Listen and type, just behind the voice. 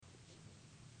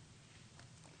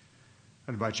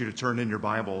I invite you to turn in your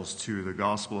Bibles to the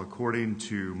Gospel according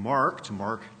to Mark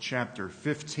chapter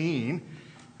 15,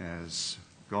 as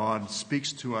God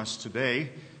speaks to us today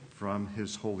from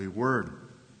His holy word.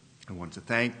 I want to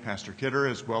thank Pastor Kidder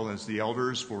as well as the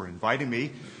elders for inviting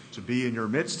me to be in your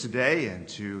midst today and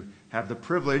to have the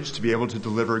privilege to be able to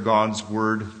deliver God's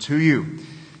word to you.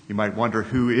 You might wonder,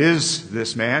 who is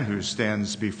this man who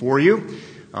stands before you?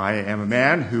 I am a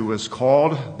man who was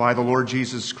called by the Lord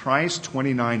Jesus Christ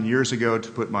 29 years ago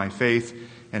to put my faith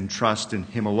and trust in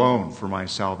Him alone for my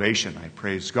salvation. I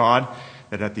praise God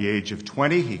that at the age of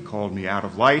 20, He called me out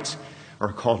of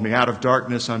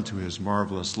darkness unto His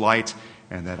marvelous light,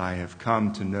 and that I have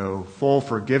come to know full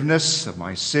forgiveness of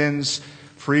my sins,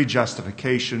 free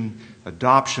justification,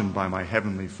 adoption by my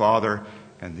Heavenly Father,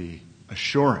 and the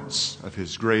assurance of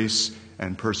His grace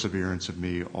and perseverance of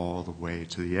me all the way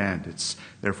to the end. It's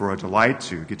therefore a delight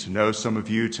to get to know some of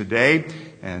you today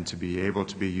and to be able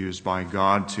to be used by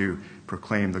God to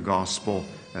proclaim the gospel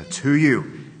to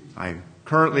you. I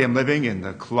currently am living in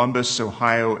the Columbus,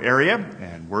 Ohio area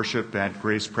and worship at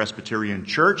Grace Presbyterian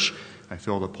Church. I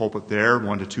fill the pulpit there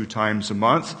 1 to 2 times a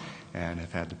month and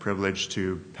have had the privilege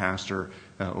to pastor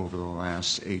over the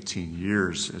last 18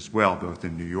 years as well, both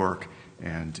in New York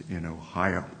and in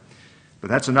Ohio. But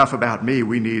that's enough about me.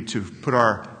 We need to put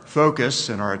our focus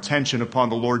and our attention upon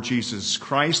the Lord Jesus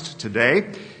Christ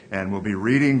today. And we'll be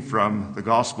reading from the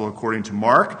Gospel according to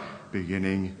Mark,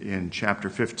 beginning in chapter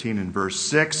 15 and verse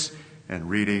 6,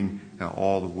 and reading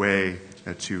all the way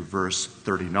to verse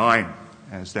 39.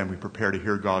 As then we prepare to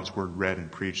hear God's word read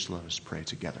and preached, let us pray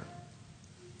together.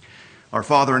 Our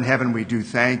Father in heaven, we do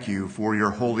thank you for your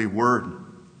holy word.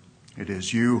 It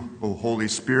is you, O Holy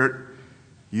Spirit.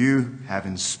 You have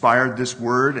inspired this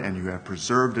word and you have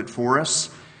preserved it for us,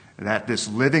 that this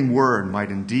living word might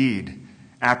indeed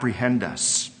apprehend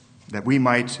us, that we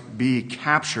might be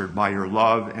captured by your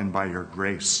love and by your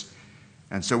grace.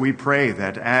 And so we pray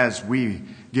that as we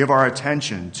give our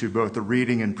attention to both the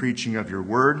reading and preaching of your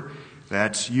word,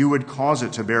 that you would cause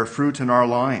it to bear fruit in our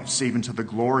lives, even to the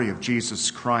glory of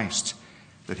Jesus Christ,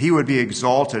 that he would be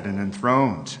exalted and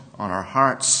enthroned on our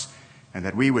hearts, and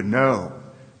that we would know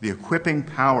the equipping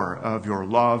power of your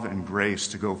love and grace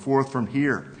to go forth from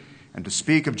here and to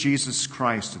speak of Jesus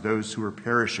Christ to those who are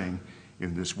perishing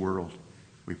in this world.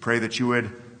 We pray that you would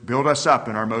build us up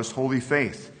in our most holy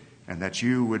faith and that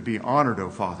you would be honored, O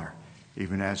Father,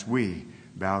 even as we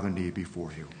bow the knee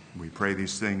before you. We pray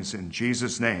these things in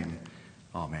Jesus' name.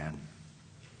 Amen.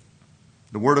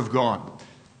 The Word of God,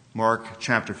 Mark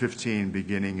chapter 15,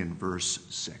 beginning in verse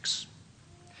 6.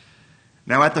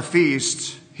 Now at the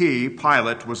feast, he,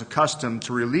 Pilate, was accustomed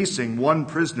to releasing one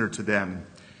prisoner to them,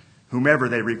 whomever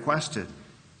they requested.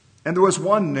 And there was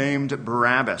one named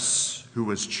Barabbas, who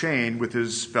was chained with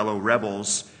his fellow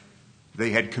rebels.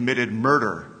 They had committed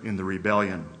murder in the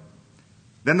rebellion.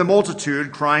 Then the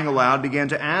multitude, crying aloud, began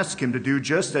to ask him to do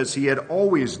just as he had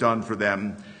always done for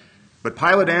them. But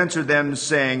Pilate answered them,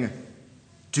 saying,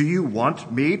 "Do you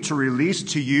want me to release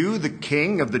to you the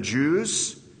king of the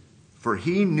Jews?" For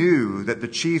he knew that the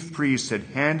chief priests had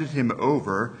handed him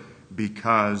over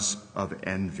because of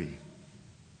envy.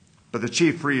 But the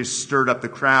chief priests stirred up the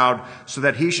crowd so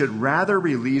that he should rather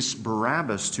release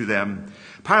Barabbas to them.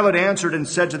 Pilate answered and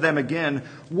said to them again,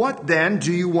 "What then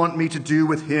do you want me to do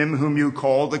with him whom you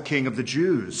call the King of the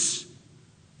Jews?"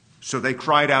 So they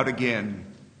cried out again,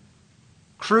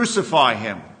 "Crucify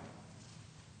him."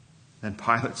 Then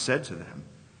Pilate said to them,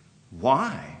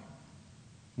 "Why?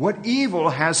 What evil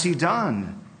has he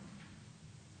done?"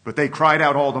 But they cried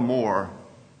out all the more,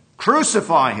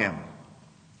 "Crucify him!"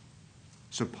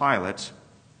 So Pilate,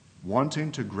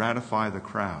 wanting to gratify the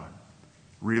crowd,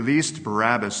 released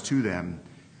Barabbas to them,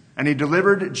 and he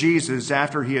delivered Jesus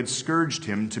after he had scourged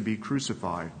him to be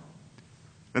crucified.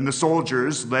 Then the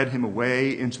soldiers led him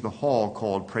away into the hall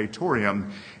called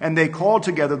Praetorium, and they called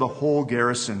together the whole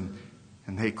garrison,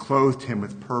 and they clothed him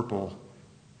with purple.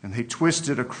 And they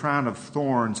twisted a crown of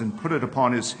thorns and put it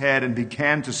upon his head and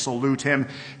began to salute him,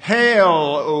 "Hail,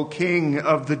 O King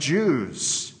of the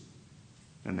Jews!"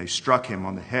 And they struck him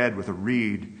on the head with a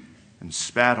reed and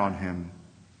spat on him,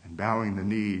 and bowing the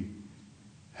knee,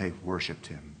 they worshipped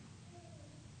him.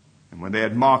 And when they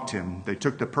had mocked him, they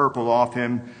took the purple off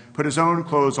him, put his own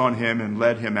clothes on him, and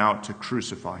led him out to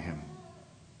crucify him.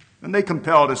 And they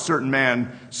compelled a certain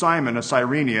man, Simon, a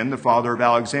Cyrenian, the father of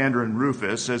Alexander and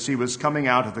Rufus, as he was coming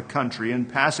out of the country and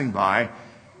passing by,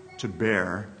 to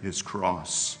bear his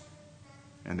cross.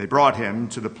 And they brought him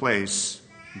to the place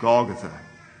Golgotha,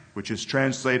 which is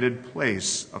translated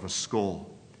place of a skull.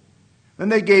 Then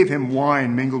they gave him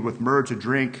wine mingled with myrrh to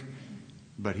drink,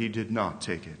 but he did not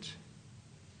take it.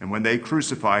 And when they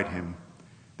crucified him,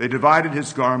 They divided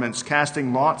his garments,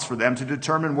 casting lots for them to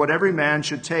determine what every man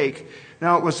should take.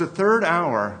 Now it was the third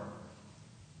hour,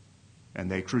 and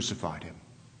they crucified him.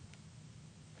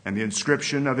 And the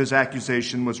inscription of his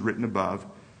accusation was written above,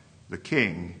 "The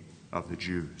King of the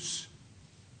Jews."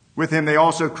 With him they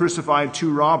also crucified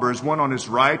two robbers, one on his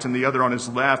right and the other on his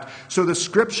left. So the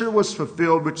scripture was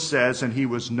fulfilled which says, "And he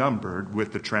was numbered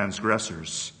with the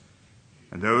transgressors."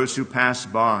 And those who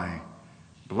passed by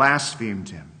blasphemed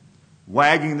him,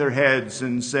 wagging their heads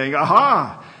and saying,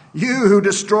 "Aha! You who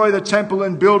destroy the temple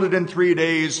and build it in 3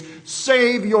 days,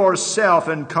 save yourself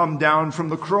and come down from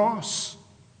the cross."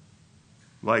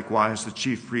 Likewise the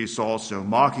chief priests also,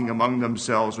 mocking among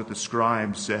themselves with the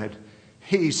scribes, said,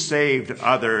 "He saved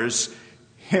others.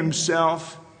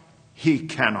 Himself he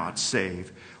cannot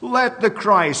save. Let the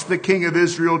Christ, the King of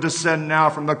Israel, descend now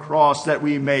from the cross that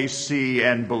we may see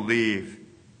and believe."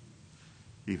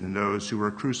 Even those who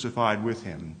were crucified with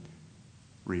him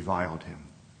reviled him.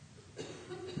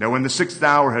 Now when the 6th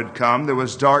hour had come, there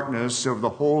was darkness over the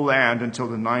whole land until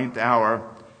the 9th hour.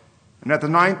 And at the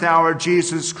 9th hour,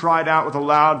 Jesus cried out with a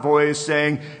loud voice,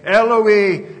 saying,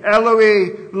 "Eloi,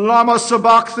 Eloi, lama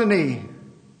sabachthani,"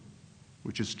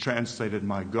 which is translated,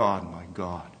 my God,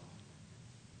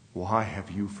 why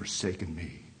have you forsaken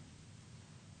me?"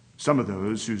 Some of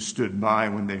those who stood by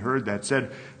when they heard that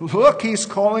said, "Look, he's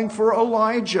calling for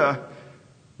Elijah."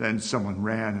 Then someone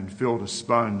ran and filled a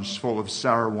sponge full of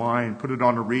sour wine, put it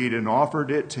on a reed, and offered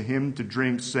it to him to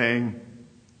drink, saying,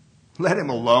 "Let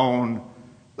him alone.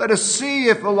 Let us see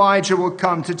if Elijah will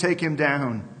come to take him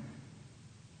down."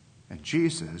 And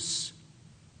Jesus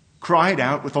cried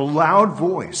out with a loud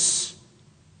voice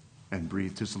and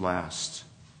breathed his last.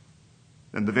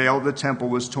 Then the veil of the temple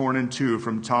was torn in two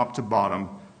from top to bottom.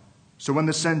 So when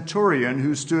the centurion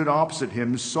who stood opposite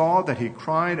him saw that he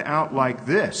cried out like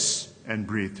this and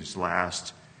breathed his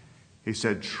last, he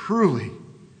said, "Truly,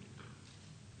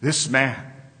 this man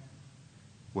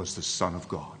was the Son of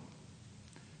God."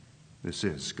 This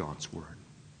is God's word.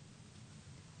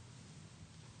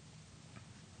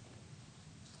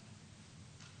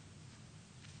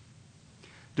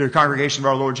 Dear congregation of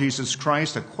our Lord Jesus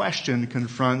Christ, a question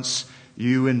confronts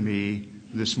you and me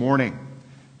this morning.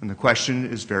 And the question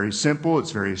is very simple.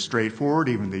 It's very straightforward.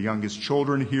 Even the youngest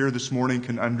children here this morning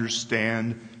can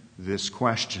understand this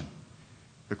question.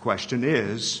 The question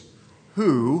is,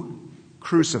 who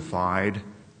crucified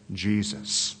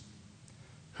Jesus?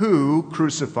 Who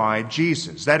crucified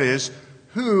Jesus? That is,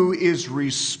 who is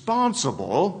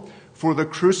responsible for the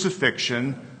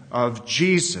crucifixion of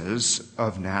Jesus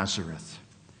of Nazareth?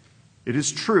 It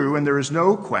is true, and there is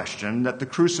no question, that the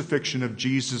crucifixion of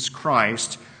Jesus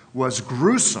Christ was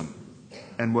gruesome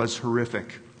and was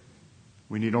horrific.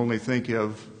 We need only think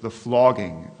of the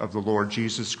flogging of the Lord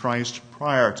Jesus Christ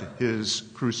prior to his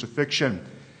crucifixion,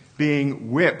 being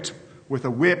whipped with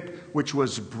a whip which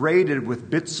was braided with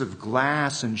bits of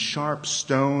glass and sharp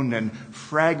stone and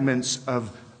fragments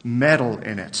of metal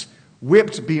in it.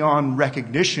 Whipped beyond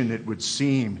recognition, it would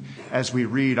seem, as we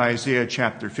read Isaiah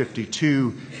chapter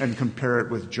 52 and compare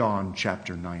it with John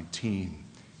chapter 19.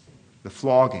 The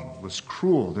flogging was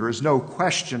cruel. There is no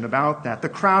question about that. The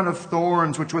crown of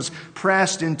thorns, which was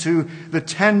pressed into the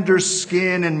tender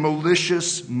skin in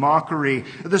malicious mockery.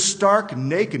 The stark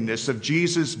nakedness of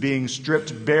Jesus being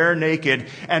stripped bare naked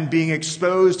and being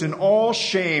exposed in all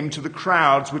shame to the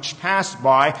crowds which passed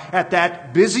by at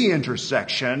that busy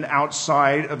intersection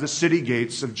outside of the city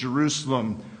gates of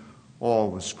Jerusalem. All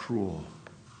was cruel.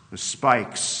 The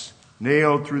spikes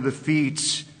nailed through the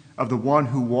feet of the one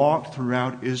who walked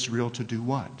throughout Israel to do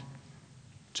what?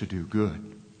 To do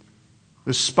good.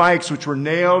 The spikes which were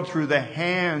nailed through the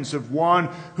hands of one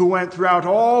who went throughout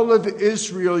all of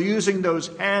Israel, using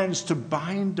those hands to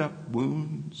bind up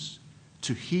wounds,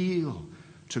 to heal,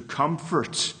 to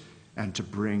comfort, and to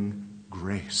bring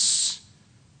grace.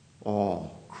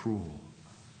 All cruel.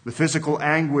 The physical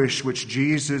anguish which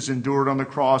Jesus endured on the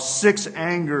cross, 6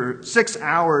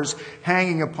 hours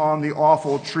hanging upon the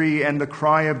awful tree, and the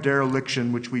cry of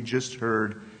dereliction which we just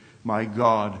heard, my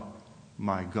God,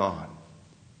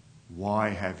 why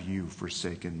have you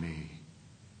forsaken me?"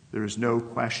 There is no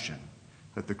question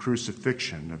that the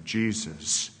crucifixion of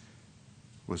Jesus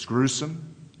was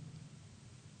gruesome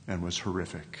and was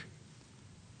horrific.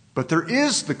 But there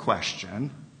is the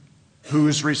question, who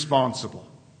is responsible?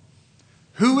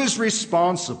 Who is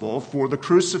responsible for the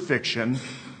crucifixion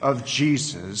of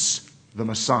Jesus, the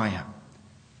Messiah?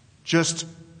 Just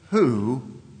who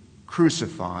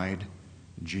crucified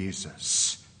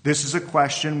Jesus? This is a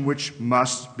question which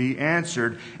must be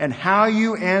answered, and how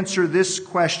you answer this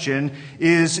question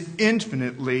is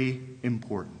infinitely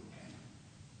important.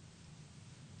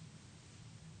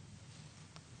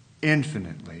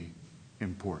 Infinitely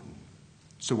important.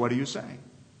 So what do you say?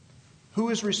 Who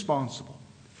is responsible?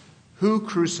 Who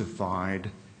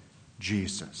crucified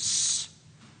Jesus?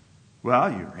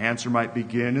 Well, your answer might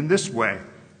begin in this way.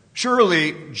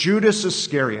 Surely Judas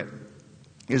Iscariot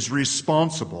is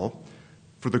responsible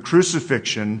for the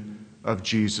crucifixion of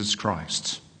Jesus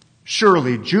Christ.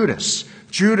 Surely Judas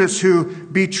who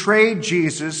betrayed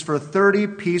Jesus for 30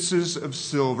 pieces of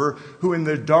silver, who in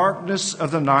the darkness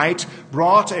of the night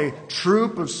brought a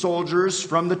troop of soldiers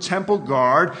from the temple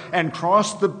guard and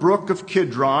crossed the brook of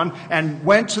Kidron and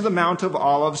went to the Mount of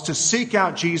Olives to seek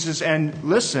out Jesus and,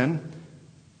 listen,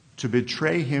 to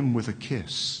betray him with a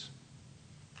kiss.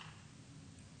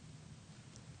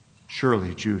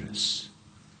 Surely Judas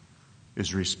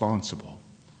is responsible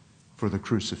for the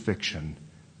crucifixion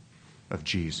of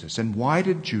Jesus. And why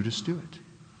did Judas do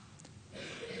it?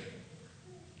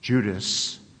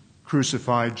 Judas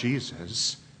crucified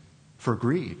Jesus for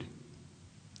greed,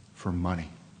 for money.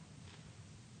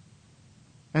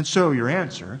 And so your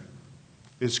answer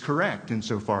is correct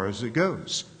insofar as it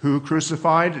goes. Who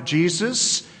crucified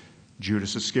Jesus?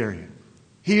 Judas Iscariot.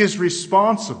 He is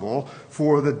responsible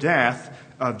for the death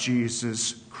of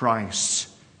Jesus Christ.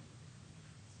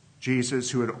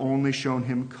 Jesus, who had only shown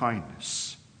him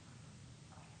kindness,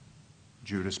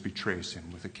 Judas betrays him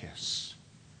with a kiss.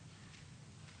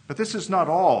 But this is not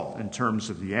all in terms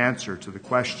of the answer to the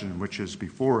question which is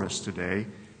before us today.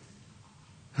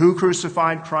 Who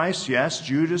crucified Christ? Yes,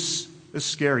 Judas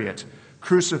Iscariot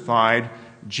crucified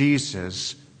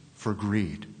Jesus for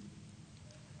greed.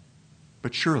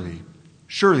 But surely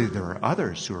there are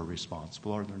others who are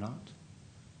responsible, are there not?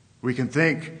 We can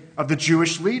think of the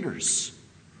Jewish leaders.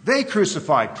 They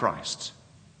crucified Christ.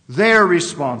 They're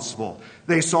responsible.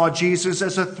 They saw Jesus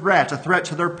as a threat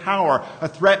to their power, a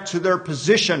threat to their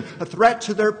position, a threat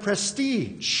to their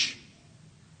prestige.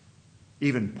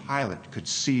 Even Pilate could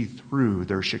see through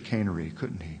their chicanery,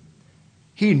 couldn't he?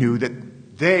 He knew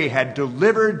that they had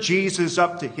delivered Jesus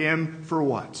up to him for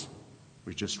what?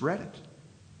 We just read it.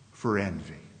 For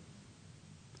envy.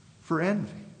 For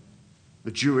envy.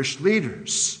 The Jewish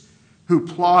leaders who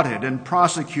plotted and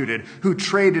prosecuted, who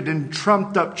traded and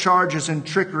trumped up charges and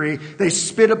trickery, they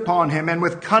spit upon him, and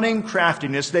with cunning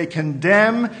craftiness they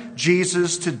condemn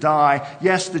Jesus to die.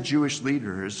 Yes, the Jewish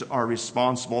leaders are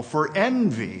responsible. For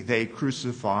envy, they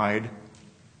crucified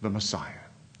the Messiah,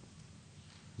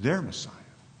 their Messiah.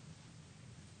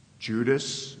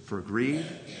 Judas for greed,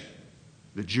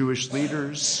 the Jewish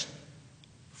leaders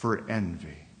for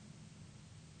envy.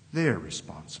 They are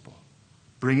responsible.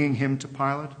 Bringing him to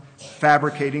Pilate,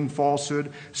 fabricating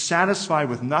falsehood, satisfied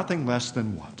with nothing less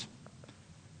than what?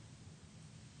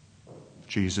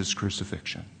 Jesus'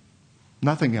 crucifixion.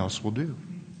 Nothing else will do.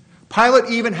 Pilate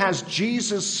even has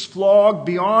Jesus flogged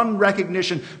beyond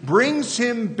recognition, brings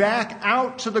him back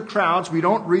out to the crowds. We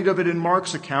don't read of it in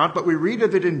Mark's account, but we read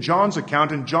of it in John's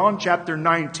account, in John chapter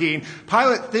 19.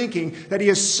 Pilate, thinking that he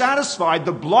has satisfied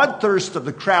the bloodthirst of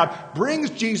the crowd, brings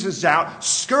Jesus out,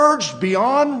 scourged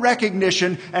beyond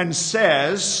recognition, and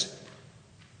says,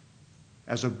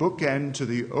 as a bookend to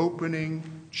the opening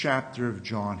chapter of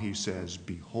John, he says,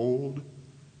 "Behold,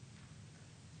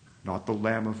 not the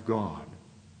Lamb of God,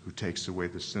 who takes away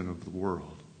the sin of the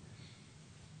world."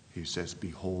 He says,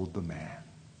 "Behold the man."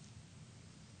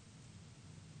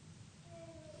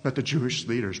 But the Jewish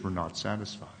leaders were not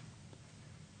satisfied.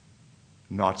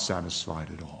 Not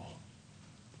satisfied at all.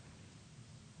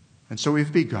 And so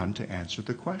we've begun to answer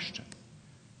the question.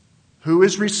 Who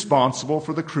is responsible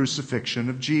for the crucifixion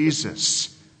of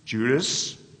Jesus?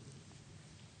 Judas,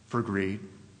 for greed.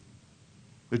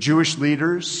 The Jewish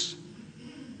leaders,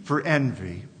 for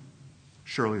envy.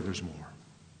 Surely there's more.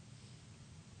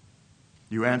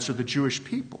 You answer, the Jewish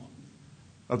people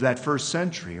of that first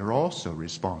century are also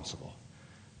responsible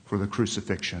for the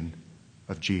crucifixion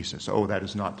of Jesus. Oh, that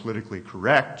is not politically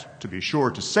correct, to be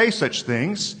sure, to say such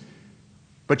things,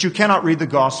 but you cannot read the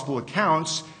gospel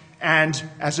accounts and,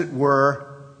 as it were,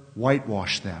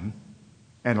 whitewash them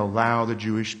and allow the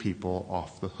Jewish people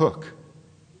off the hook.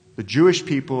 The Jewish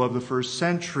people of the first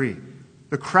century,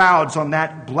 the crowds on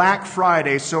that Black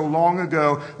Friday so long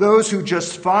ago, those who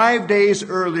just 5 days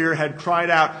earlier had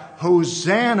cried out,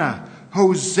 "Hosanna,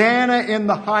 Hosanna in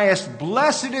the highest,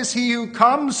 blessed is he who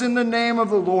comes in the name of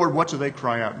the Lord." What do they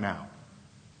cry out now?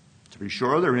 To be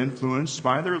sure, they're influenced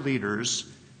by their leaders,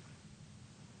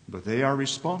 but they are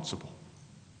responsible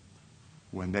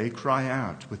when they cry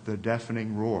out with the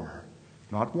deafening roar,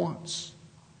 not once,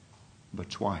 but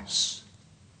twice,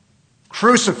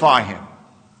 "Crucify him."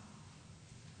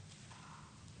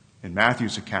 In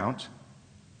Matthew's account,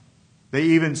 they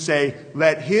even say,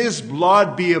 "Let his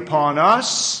blood be upon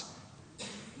us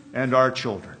and our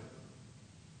children.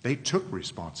 They took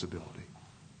responsibility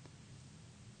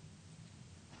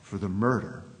for the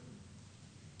murder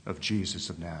of Jesus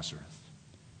of Nazareth.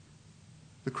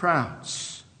 The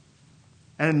crowds.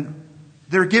 And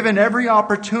they're given every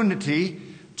opportunity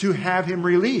to have him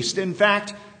released. In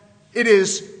fact, it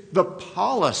is the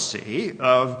policy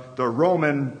of the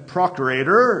Roman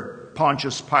procurator,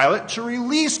 Pontius Pilate, to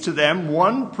release to them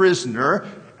one prisoner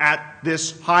at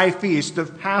this high feast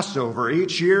of Passover.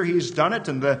 Each year he's done it,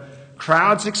 and the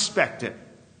crowds expect it.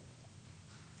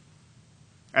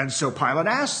 And so Pilate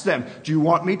asks them, "Do you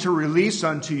want me to release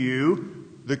unto you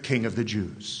the King of the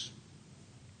Jews?"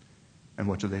 And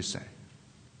what do they say?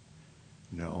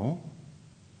 "No.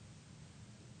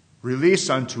 Release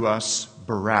unto us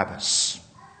Barabbas."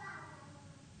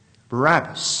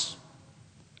 Barabbas,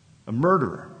 a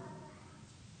murderer.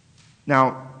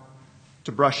 Now,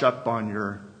 to brush up on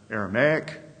your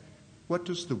Aramaic, what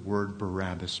does the word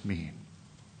Barabbas mean?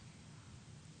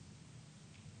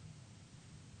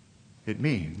 It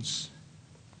means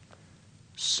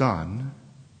son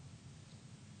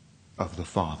of the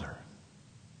Father.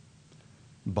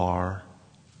 Bar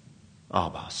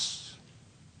Abbas.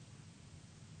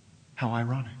 How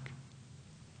ironic.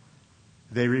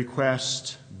 They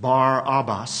request Bar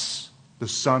Abbas, the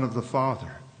Son of the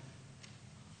Father,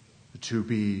 to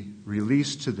be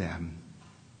released to them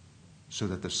so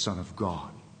that the Son of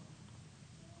God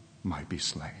might be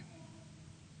slain.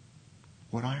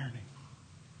 What irony.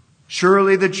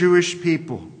 Surely the Jewish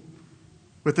people,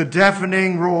 with a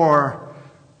deafening roar,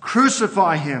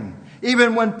 crucify him,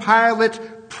 even when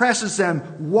Pilate presses them.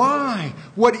 Why?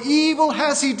 What evil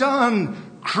has he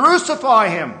done? Crucify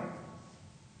him.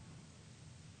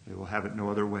 They will have it no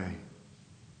other way.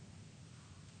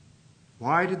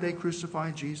 Why did they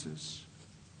crucify Jesus?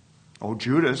 Oh,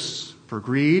 Judas for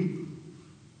greed,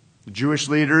 the Jewish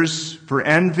leaders for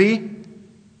envy,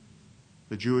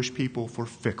 the Jewish people for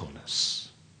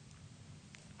fickleness.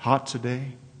 Hot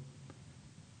today,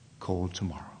 cold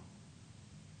tomorrow.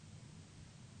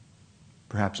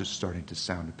 Perhaps it's starting to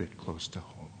sound a bit close to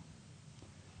home.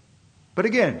 But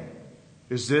again,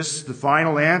 is this the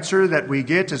final answer that we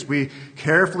get as we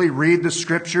carefully read the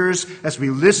Scriptures, as we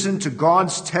listen to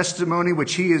God's testimony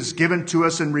which He has given to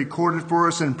us and recorded for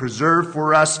us and preserved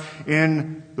for us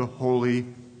in the Holy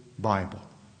Bible?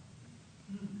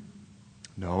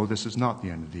 No, this is not the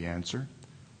end of the answer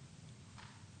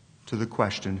to the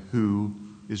question, who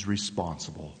is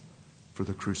responsible for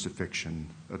the crucifixion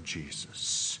of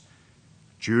Jesus?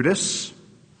 Judas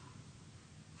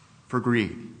for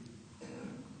greed.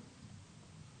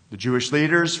 The Jewish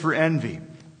leaders for envy.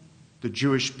 The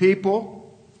Jewish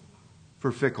people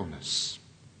for fickleness.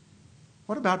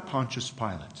 What about Pontius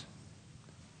Pilate?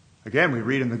 Again, we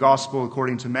read in the Gospel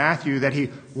according to Matthew that he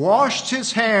washed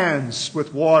his hands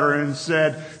with water and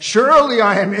said, "Surely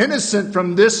I am innocent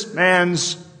from this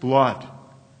man's blood."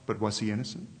 But was he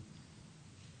innocent?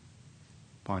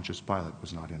 Pontius Pilate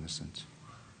was not innocent.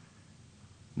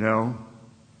 No.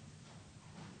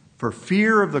 For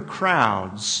fear of the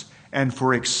crowds and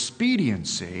for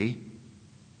expediency,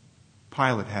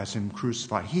 Pilate has him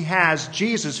crucified. He has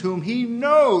Jesus, whom he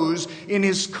knows in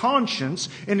his conscience,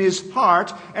 in his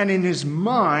heart, and in his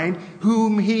mind,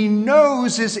 whom he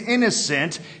knows is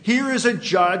innocent. Here is a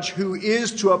judge who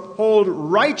is to uphold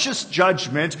righteous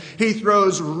judgment. He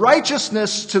throws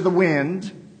righteousness to the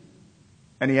wind,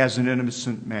 and he has an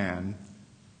innocent man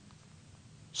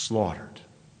slaughtered.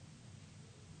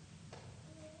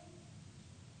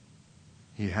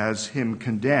 He has him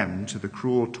condemned to the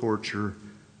cruel torture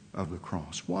of the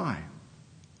cross. Why?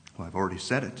 Well, I've already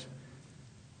said it.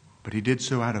 But he did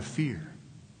so out of fear,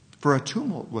 for a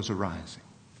tumult was arising.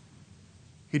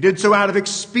 He did so out of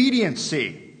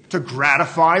expediency, to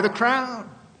gratify the crowd.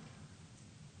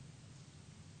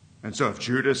 And so if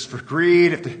Judas for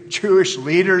greed, if the Jewish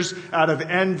leaders out of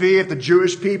envy, if the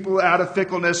Jewish people out of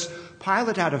fickleness,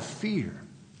 Pilate out of fear.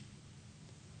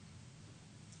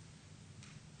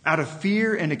 Out of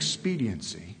fear and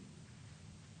expediency,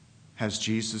 has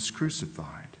Jesus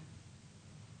crucified.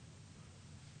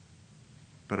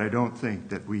 But I don't think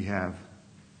that we have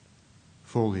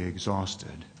fully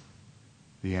exhausted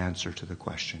the answer to the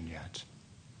question yet.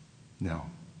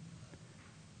 No.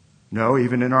 No,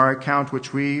 even in our account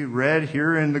which we read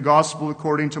here in the Gospel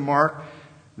according to Mark,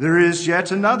 there is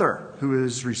yet another who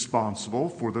is responsible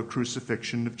for the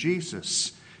crucifixion of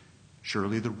Jesus.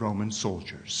 Surely the Roman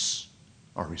soldiers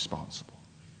are responsible.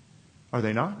 Are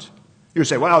they not? You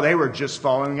say, well, they were just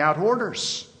following out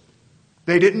orders.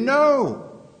 They didn't know.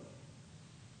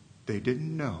 They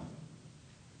didn't know.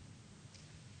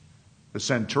 The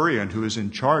centurion who is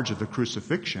in charge of the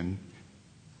crucifixion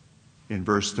in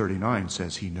verse 39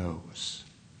 says he knows.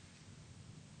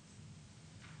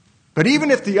 But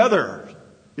even if the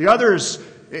others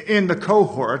in the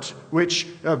cohort, which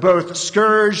both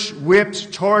scourged,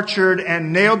 whipped, tortured,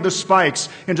 and nailed the spikes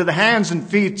into the hands and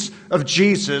feet of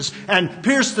Jesus and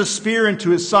pierced the spear into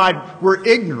his side, were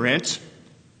ignorant,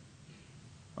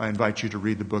 I invite you to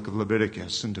read the book of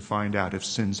Leviticus and to find out if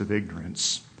sins of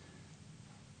ignorance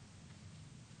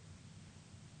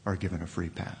are given a free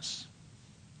pass.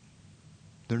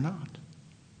 They're not.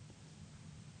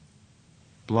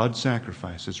 Blood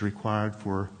sacrifice is required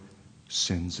for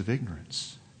sins of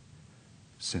ignorance.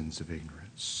 Sins of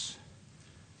ignorance.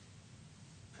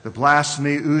 The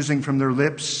blasphemy oozing from their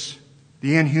lips,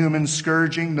 the inhuman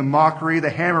scourging, the mockery, the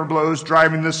hammer blows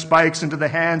driving the spikes into the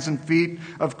hands and feet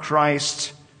of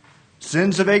Christ.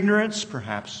 Sins of ignorance?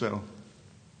 Perhaps so.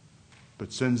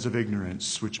 But sins of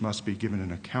ignorance which must be given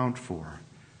an account for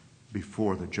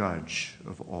before the judge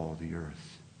of all the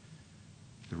earth.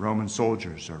 The Roman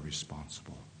soldiers are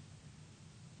responsible.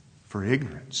 For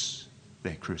ignorance,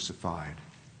 they crucified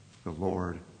the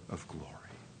Lord of glory.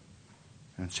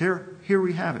 And here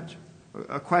we have it.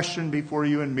 A question before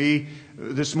you and me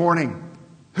this morning.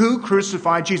 Who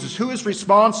crucified Jesus? Who is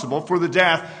responsible for the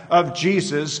death of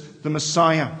Jesus, the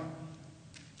Messiah?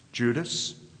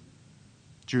 Judas?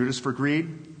 Judas for greed?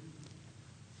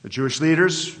 The Jewish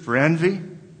leaders for envy?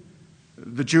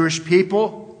 The Jewish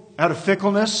people out of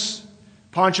fickleness?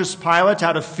 Pontius Pilate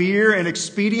out of fear and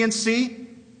expediency?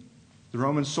 The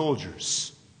Roman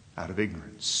soldiers out of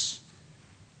ignorance.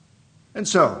 And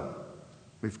so,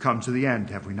 we've come to the end,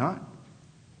 have we not?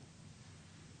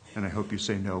 And I hope you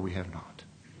say, no, we have not.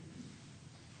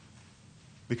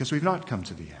 Because we've not come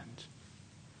to the end.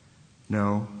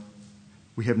 No,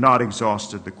 we have not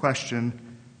exhausted the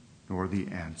question nor the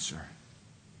answer.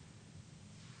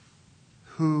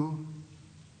 Who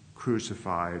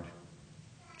crucified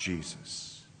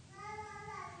Jesus?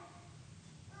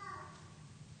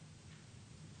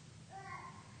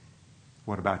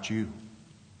 What about you?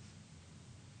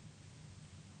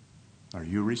 Are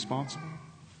you responsible?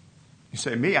 You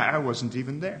say, me, I wasn't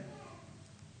even there.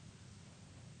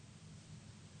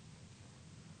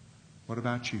 What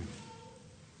about you?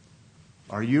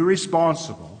 Are you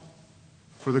responsible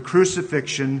for the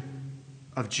crucifixion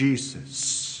of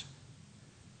Jesus?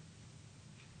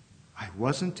 I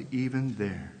wasn't even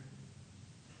there.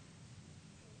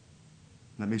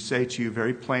 Let me say to you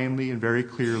very plainly and very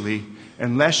clearly,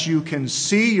 unless you can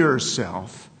see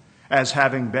yourself as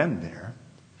having been there,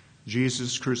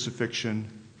 Jesus' crucifixion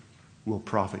will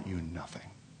profit you nothing.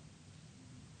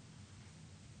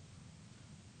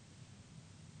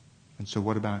 And so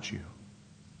what about you?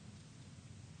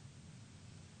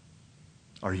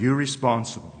 Are you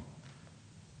responsible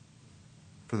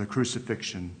for the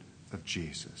crucifixion of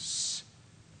Jesus?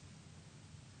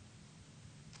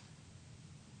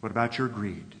 What about your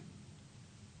greed?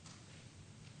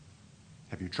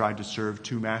 Have you tried to serve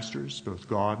two masters, both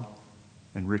God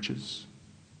and riches?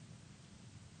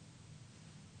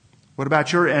 What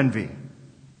about your envy?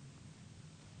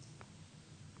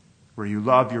 Where you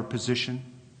love your position,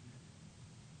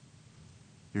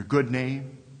 your good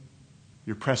name,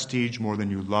 your prestige more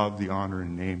than you love the honor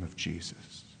and name of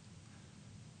Jesus?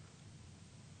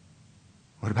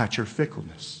 What about your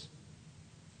fickleness?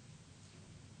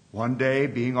 One day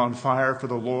being on fire for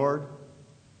the Lord,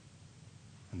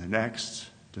 and the next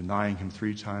denying him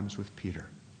 3 times with Peter.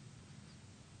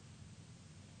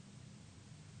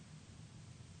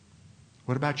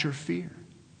 What about your fear?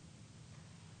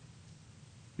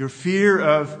 Your fear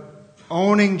of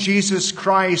owning Jesus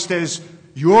Christ as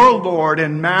your Lord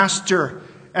and Master,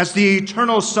 as the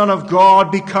eternal Son of God,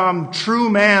 become true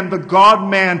man, the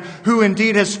God-man, who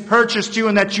indeed has purchased you,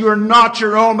 and that you are not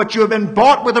your own, but you have been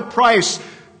bought with a price.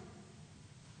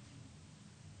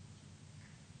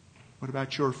 What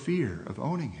about your fear of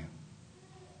owning him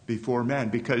before men?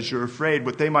 Because you're afraid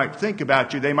what they might think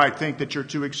about you. They might think that you're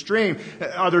too extreme.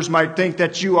 Others might think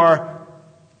that you are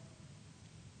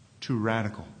too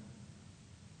radical.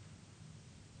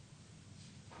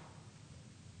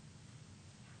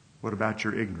 What about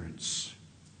your ignorance?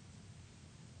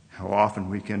 How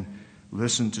often we can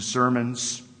listen to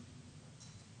sermons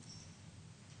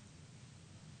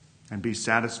and be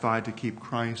satisfied to keep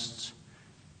Christ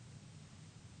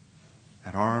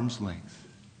at arm's length.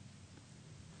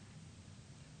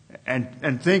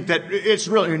 And think that it's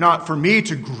really not for me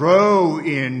to grow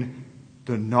in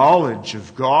the knowledge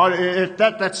of God.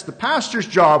 That's the pastor's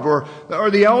job or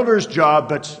the elder's job,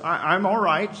 but I'm all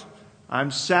right.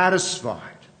 I'm satisfied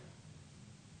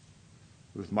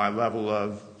with my level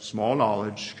of small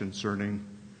knowledge concerning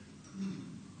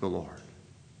the Lord.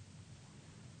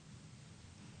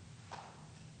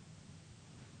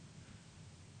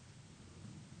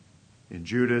 in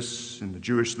Judas, in the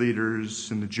Jewish leaders,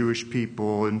 in the Jewish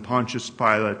people, in Pontius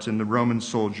Pilate, in the Roman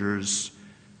soldiers.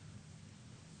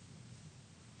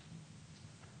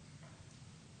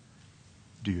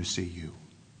 Do you see you?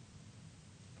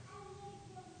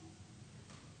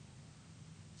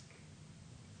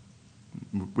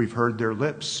 We've heard their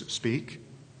lips speak.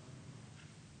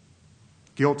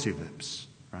 Guilty lips,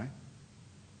 right?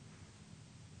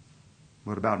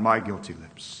 What about my guilty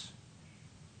lips?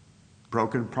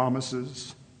 Broken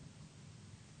promises,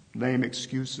 lame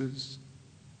excuses,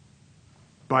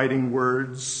 biting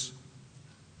words,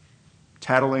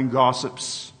 tattling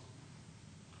gossips,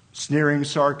 sneering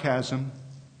sarcasm.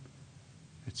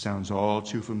 It sounds all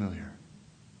too familiar.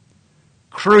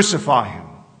 Crucify him.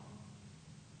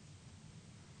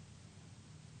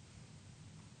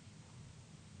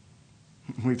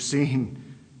 We've seen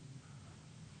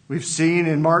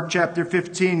in Mark chapter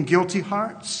 15 guilty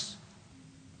hearts.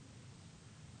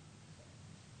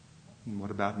 And what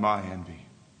about my envy?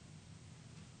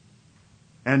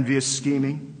 Envious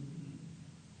scheming,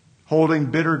 holding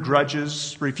bitter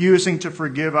grudges, refusing to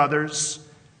forgive others,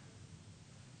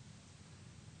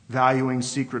 valuing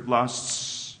secret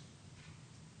lusts,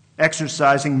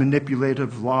 exercising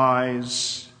manipulative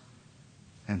lies,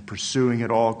 and pursuing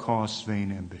at all costs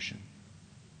vain ambition.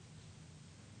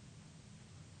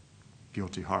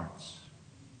 Guilty hearts.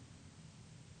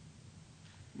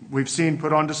 We've seen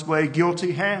put on display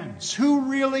guilty hands. Who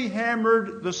really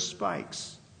hammered the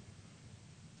spikes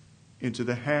into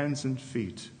the hands and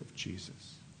feet of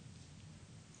Jesus?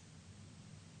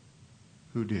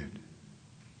 Who did?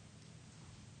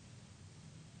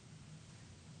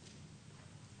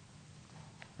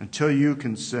 Until you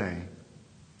can say,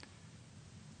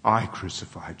 I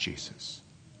crucified Jesus.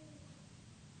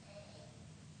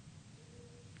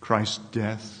 Christ's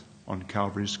death on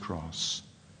Calvary's cross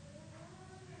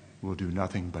will do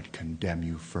nothing but condemn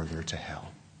you further to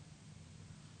hell.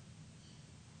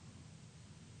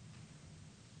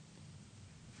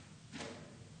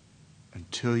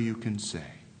 Until you can say,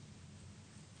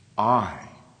 I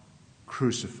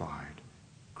crucified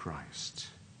Christ.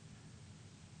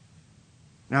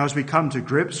 Now, as we come to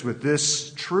grips with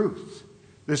this truth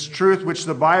which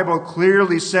the Bible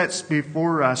clearly sets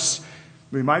before us,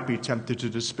 we might be tempted to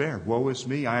despair. Woe is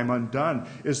me, I am undone.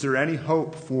 Is there any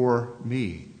hope for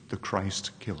me, the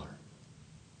Christ killer?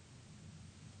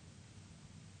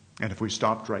 And if we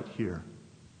stopped right here,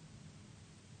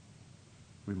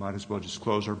 we might as well just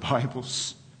close our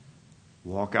Bibles,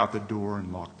 walk out the door,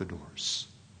 and lock the doors.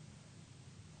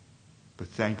 But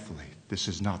thankfully, this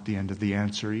is not the end of the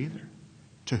answer either.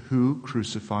 To who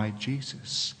crucified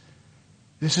Jesus?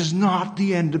 This is not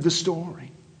the end of the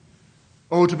story.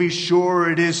 Oh, to be sure,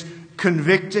 it is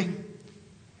convicting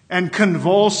and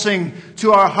convulsing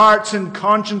to our hearts and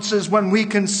consciences when we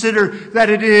consider that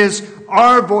it is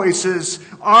our voices,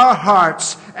 our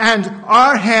hearts, and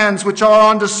our hands which are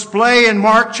on display in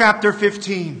Mark chapter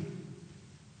 15.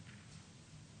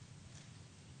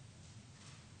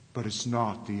 But it's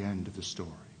not the end of the story.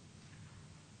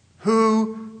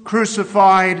 Who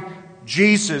crucified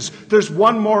Jesus? There's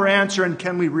one more answer, and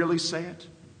can we really say it?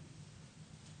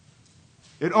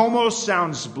 It almost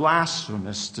sounds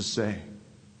blasphemous to say.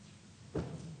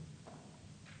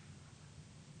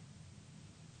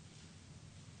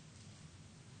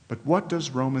 But what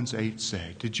does Romans 8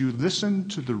 say? Did you listen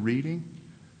to the reading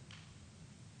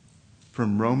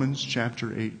from Romans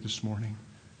chapter 8 this morning?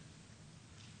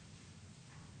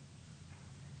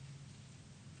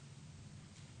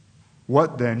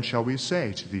 What then shall we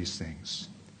say to these things?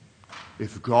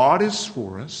 If God is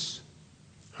for us,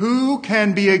 who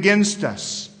can be against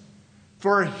us?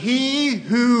 For he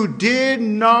who did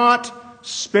not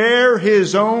spare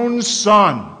his own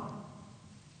Son,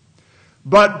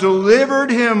 but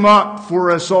delivered him up for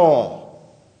us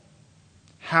all,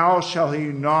 how shall he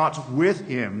not with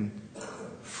him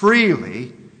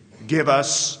freely give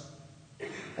us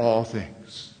all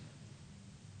things?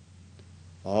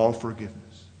 All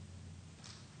forgiveness,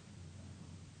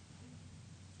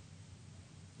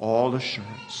 all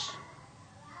assurance,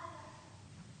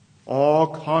 all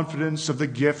confidence of the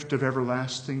gift of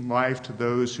everlasting life to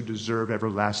those who deserve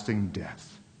everlasting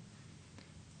death.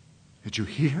 Did you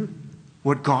hear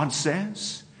what God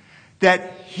says?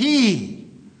 That he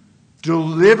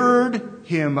delivered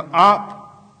him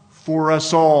up for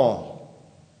us all.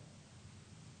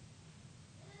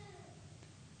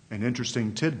 An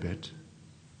interesting tidbit.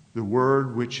 The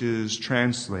word which is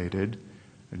translated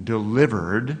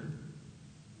delivered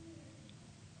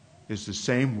is the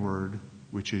same word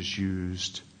which is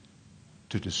used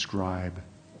to describe,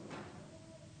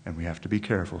 and we have to be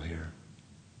careful here,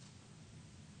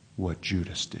 what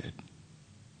Judas did.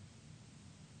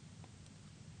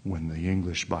 when the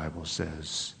English Bible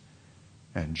says,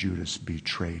 and Judas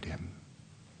betrayed him.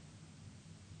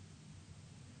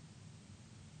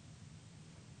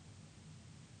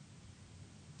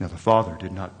 Now the Father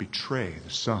did not betray the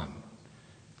Son,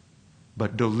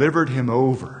 but delivered him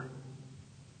over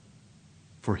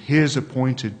for his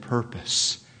appointed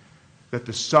purpose, that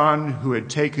the Son, who had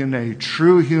taken a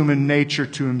true human nature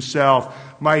to himself,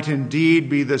 might indeed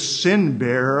be the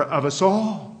sin-bearer of us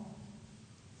all.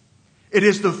 It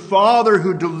is the Father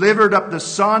who delivered up the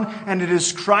Son, and it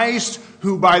is Christ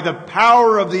who, by the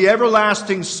power of the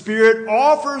everlasting Spirit,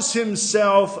 offers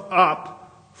himself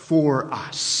up for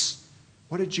us.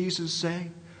 What did Jesus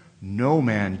say? No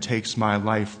man takes my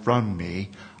life from me.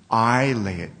 I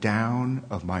lay it down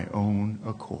of my own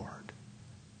accord.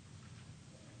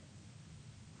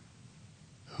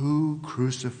 Who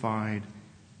crucified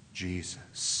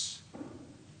Jesus?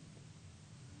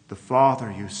 The Father,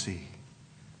 you see,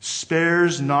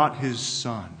 spares not his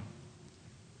Son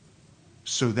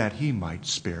so that he might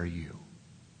spare you.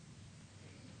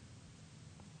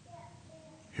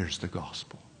 Here's the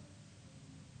gospel.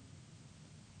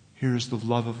 Here's the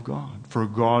love of God. For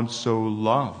God so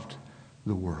loved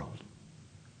the world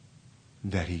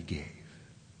that he gave.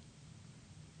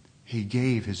 He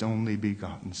gave his only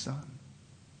begotten Son.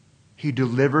 He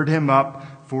delivered him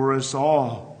up for us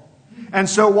all. And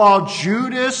so while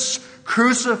Judas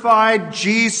crucified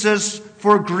Jesus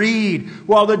for greed,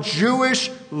 while the Jewish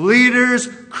leaders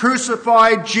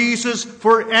crucified Jesus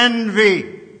for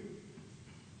envy,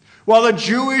 while the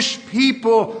Jewish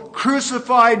people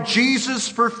crucified Jesus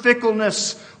for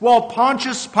fickleness, while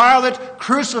Pontius Pilate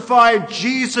crucified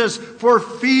Jesus for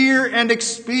fear and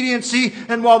expediency,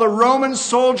 and while the Roman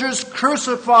soldiers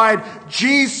crucified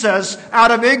Jesus out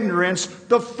of ignorance,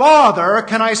 the Father,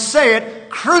 can I say it,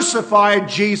 crucified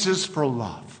Jesus for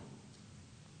love.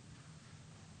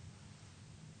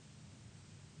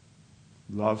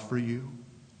 Love for you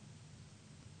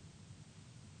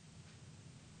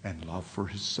and love for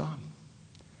his Son.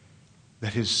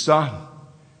 That his Son,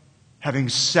 having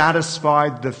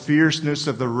satisfied the fierceness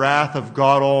of the wrath of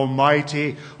God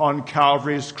Almighty on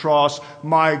Calvary's cross,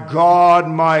 my God,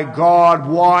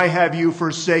 why have you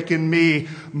forsaken me?"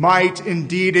 might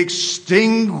indeed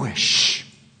extinguish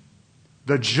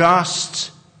the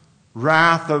just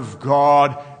wrath of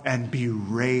God and be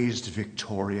raised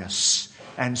victorious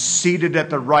and seated at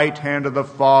the right hand of the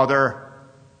Father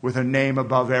with a name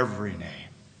above every name,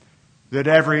 that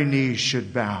every knee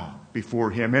should bow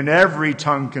before him and every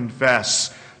tongue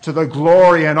confess to the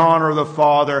glory and honor of the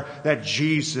Father that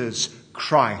Jesus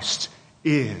Christ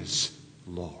is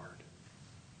Lord.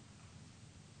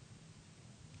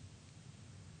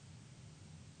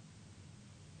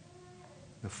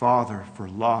 The Father, for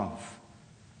love,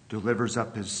 delivers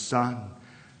up his Son.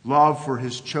 Love for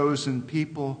his chosen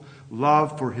people.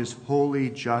 Love for his holy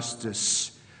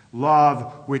justice.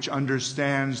 Love which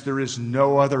understands there is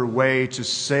no other way to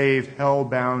save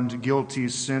hell-bound, guilty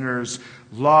sinners.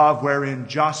 Love wherein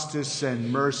justice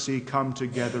and mercy come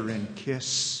together and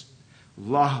kiss.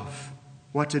 Love.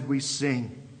 What did we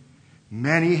sing?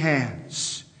 Many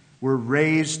hands were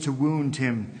raised to wound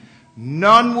him.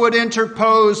 None would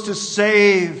interpose to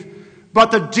save,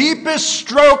 but the deepest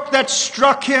stroke that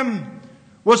struck him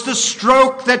was the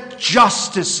stroke that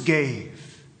justice gave.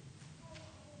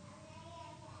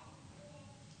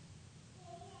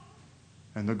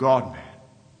 And the God-man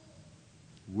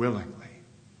willingly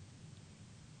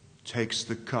takes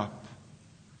the cup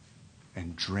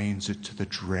and drains it to the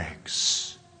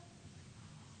dregs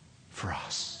for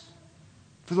us,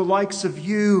 for the likes of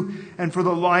you and for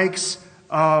the likes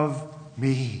of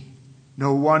me.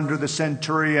 No wonder the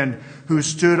centurion who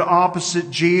stood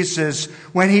opposite Jesus,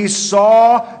 when he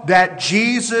saw that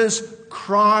Jesus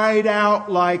cried out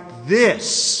like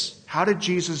this. How did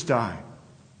Jesus die?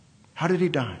 How did he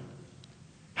die?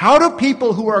 How do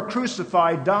people who are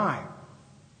crucified die?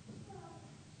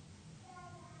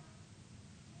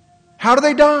 How do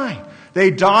they die?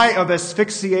 They die of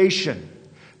asphyxiation.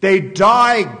 They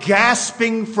die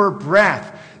gasping for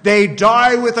breath. They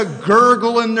die with a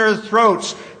gurgle in their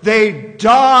throats. They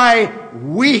die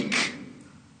weak.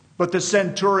 But the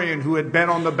centurion who had been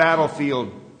on the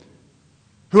battlefield,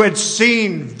 who had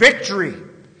seen victory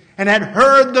and had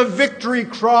heard the victory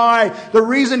cry, the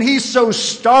reason he's so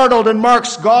startled in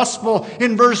Mark's gospel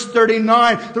in verse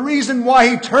 39, the reason why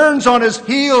he turns on his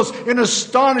heels in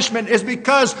astonishment is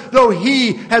because though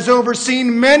he has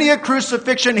overseen many a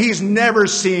crucifixion, he's never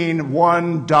seen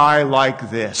one die like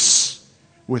this,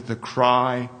 with the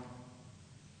cry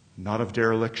not of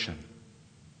dereliction,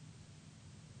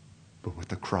 but with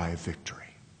the cry of victory.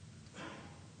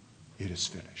 It is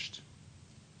finished.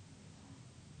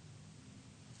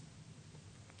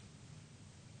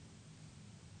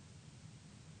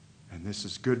 And this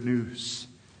is good news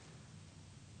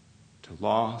to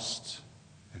lost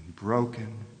and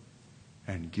broken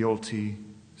and guilty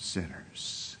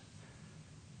sinners.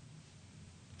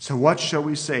 So what shall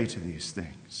we say to these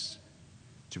things?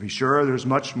 To be sure, there's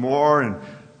much more in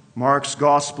Mark's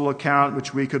gospel account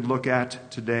which we could look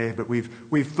at today, but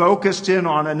we've focused in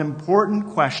on an important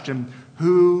question: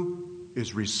 who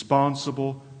is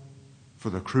responsible for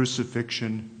the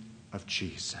crucifixion of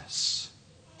Jesus?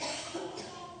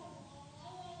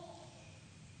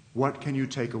 What can you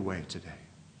take away today?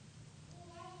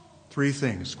 3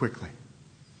 things quickly.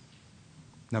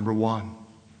 Number 1,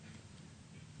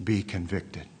 be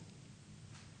convicted.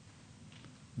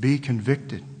 Be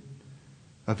convicted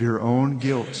of your own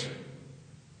guilt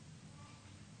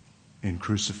in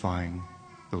crucifying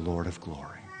the Lord of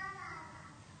glory.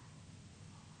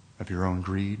 Of your own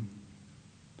greed,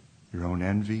 your own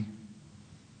envy,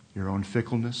 your own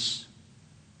fickleness,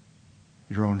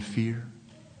 your own fear,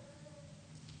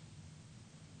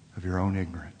 of your own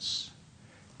ignorance.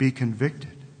 Be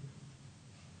convicted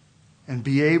and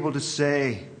be able to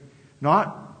say,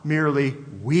 not merely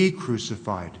we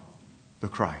crucified the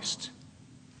Christ,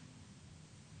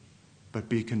 but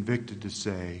be convicted to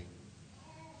say,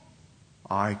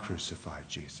 I crucified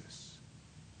Jesus.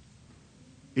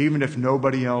 Even if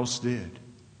nobody else did,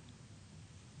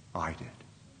 I did.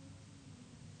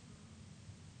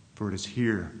 For it is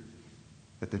here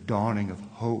that the dawning of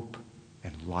hope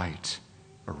and light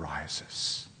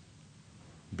arises.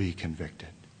 Be convicted.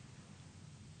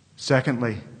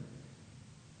 Secondly,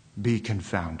 be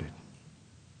confounded.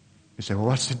 You say, well,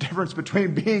 what's the difference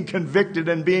between being convicted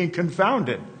and being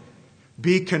confounded?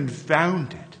 Be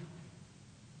confounded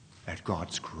at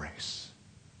God's grace.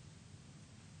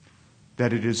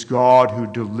 That it is God who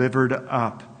delivered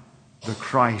up the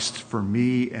Christ for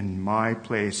me in my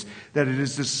place. That it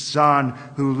is the Son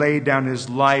who laid down his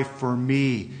life for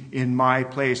me in my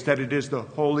place. That it is the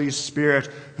Holy Spirit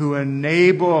who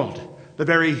enabled the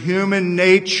very human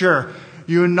nature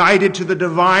united to the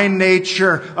divine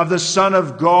nature of the Son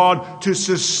of God to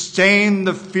sustain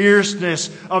the fierceness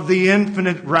of the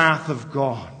infinite wrath of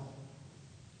God.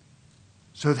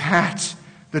 So that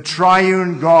the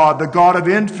triune God, the God of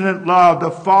infinite love,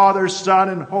 the Father, Son,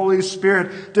 and Holy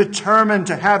Spirit, determined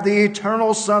to have the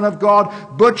eternal Son of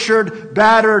God butchered,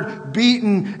 battered,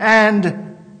 beaten,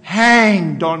 and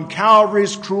hanged on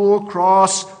Calvary's cruel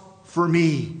cross for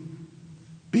me.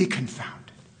 Be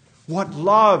confounded. What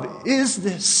love is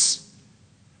this?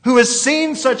 Who has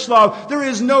seen such love? There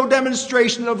is no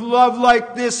demonstration of love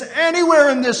like this anywhere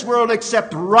in this world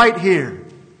except right here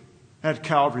at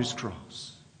Calvary's cross.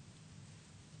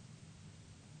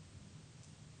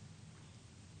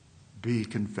 Be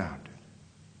confounded.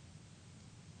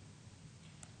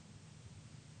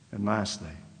 And lastly,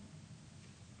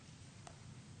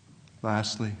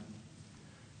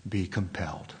 be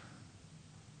compelled.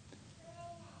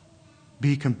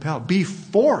 Be compelled. Be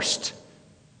forced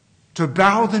to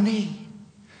bow the knee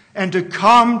and to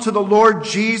come to the Lord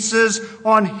Jesus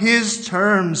on his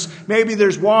terms. Maybe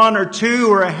there's one or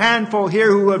two or a handful here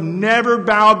who have never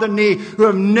bowed the knee, who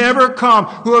have never come,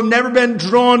 who have never been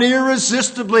drawn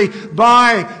irresistibly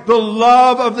by the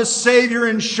love of the Savior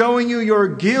in showing you your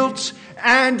guilt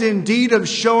and indeed of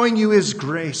showing you his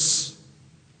grace.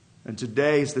 And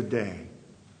today's the day.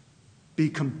 Be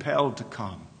compelled to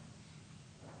come.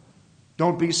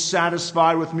 Don't be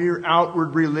satisfied with mere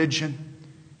outward religion,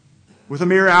 with a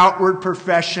mere outward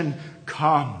profession.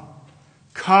 Come.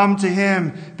 Come to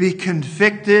him. Be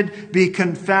convicted, be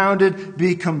confounded,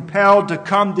 be compelled to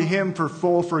come to him for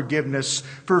full forgiveness,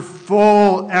 for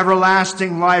full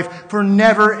everlasting life, for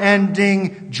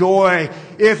never-ending joy.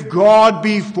 If God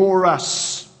be for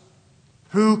us,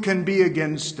 who can be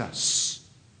against us?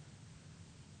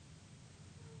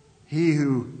 He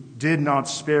who did not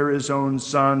spare his own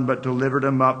Son, but delivered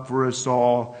him up for us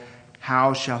all,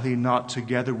 how shall he not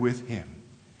together with him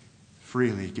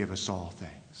freely give us all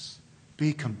things?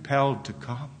 Be compelled to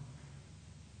come.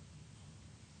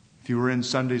 If you were in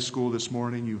Sunday school this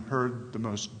morning, you heard the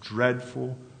most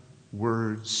dreadful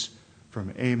words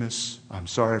from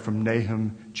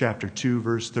Nahum chapter 2,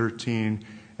 verse 13,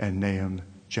 and Nahum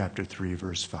chapter 3,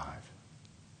 verse 5.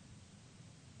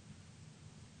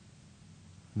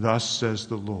 Thus says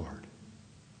the Lord,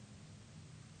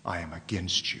 I am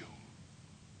against you.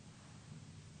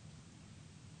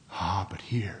 But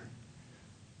here,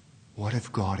 what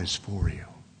if God is for you?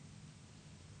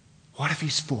 What if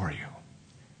he's for you?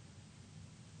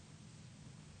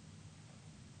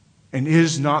 And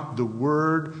is not the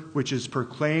word which is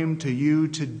proclaimed to you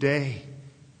today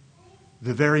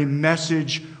the very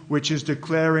message which is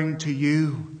declaring to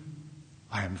you,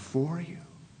 I am for you?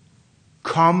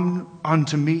 Come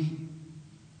unto me.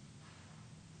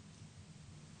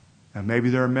 And maybe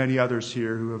there are many others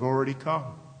here who have already come,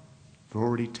 have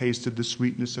already tasted the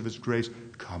sweetness of his grace.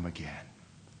 Come again.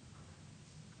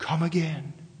 Come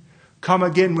again. Come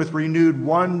again with renewed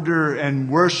wonder and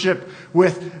worship,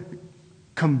 with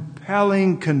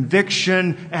compelling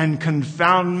conviction and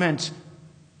confoundment.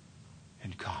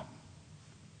 And come.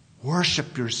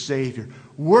 Worship your Savior.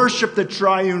 Worship the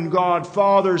triune God,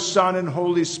 Father, Son, and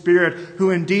Holy Spirit,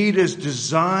 who indeed is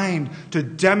designed to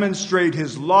demonstrate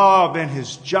his love and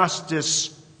his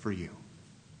justice for you.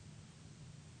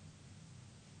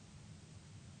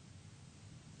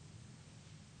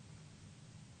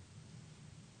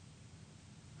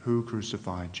 Who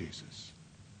crucified Jesus?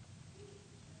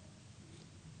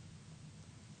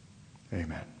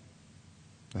 Amen.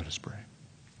 Let us pray.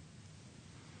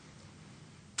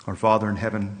 Our Father in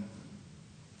heaven,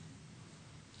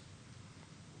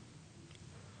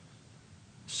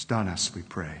 stun us, we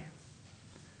pray,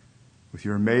 with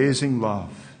your amazing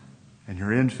love and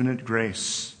your infinite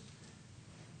grace.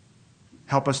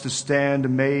 Help us to stand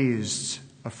amazed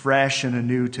afresh and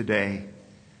anew today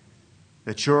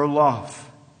that your love,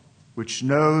 which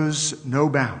knows no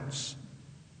bounds,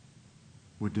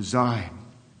 would design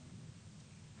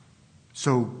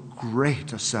so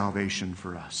great a salvation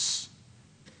for us.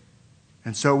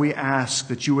 And so we ask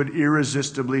that you would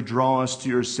irresistibly draw us to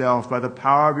yourself by the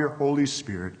power of your Holy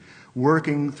Spirit,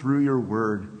 working through your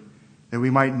word, that we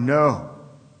might know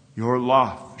your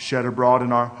love shed abroad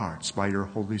in our hearts by your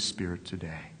Holy Spirit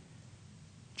today.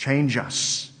 Change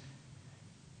us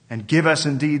and give us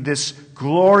indeed this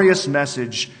glorious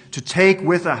message to take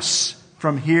with us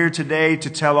from here today to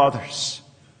tell others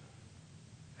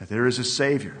that there is a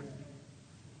Savior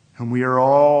whom we are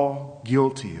all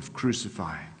guilty of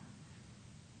crucifying.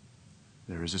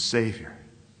 There is a Savior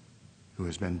who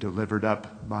has been delivered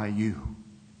up by you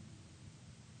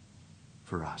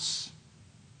for us.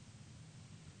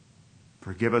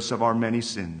 Forgive us of our many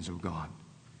sins, O God.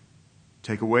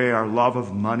 Take away our love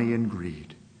of money and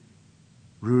greed.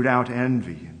 Root out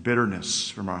envy and bitterness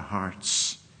from our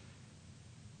hearts.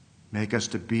 Make us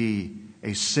to be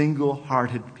a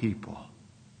single-hearted people.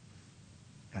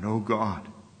 And, O God,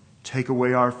 take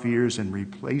away our fears and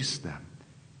replace them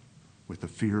with the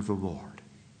fear of the Lord,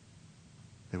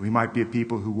 that we might be a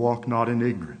people who walk not in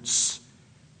ignorance,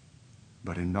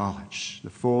 but in knowledge, the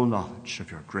full knowledge of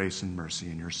your grace and mercy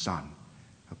in your Son,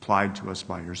 applied to us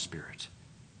by your Spirit.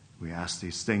 We ask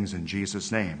these things in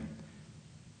Jesus' name.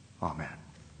 Amen.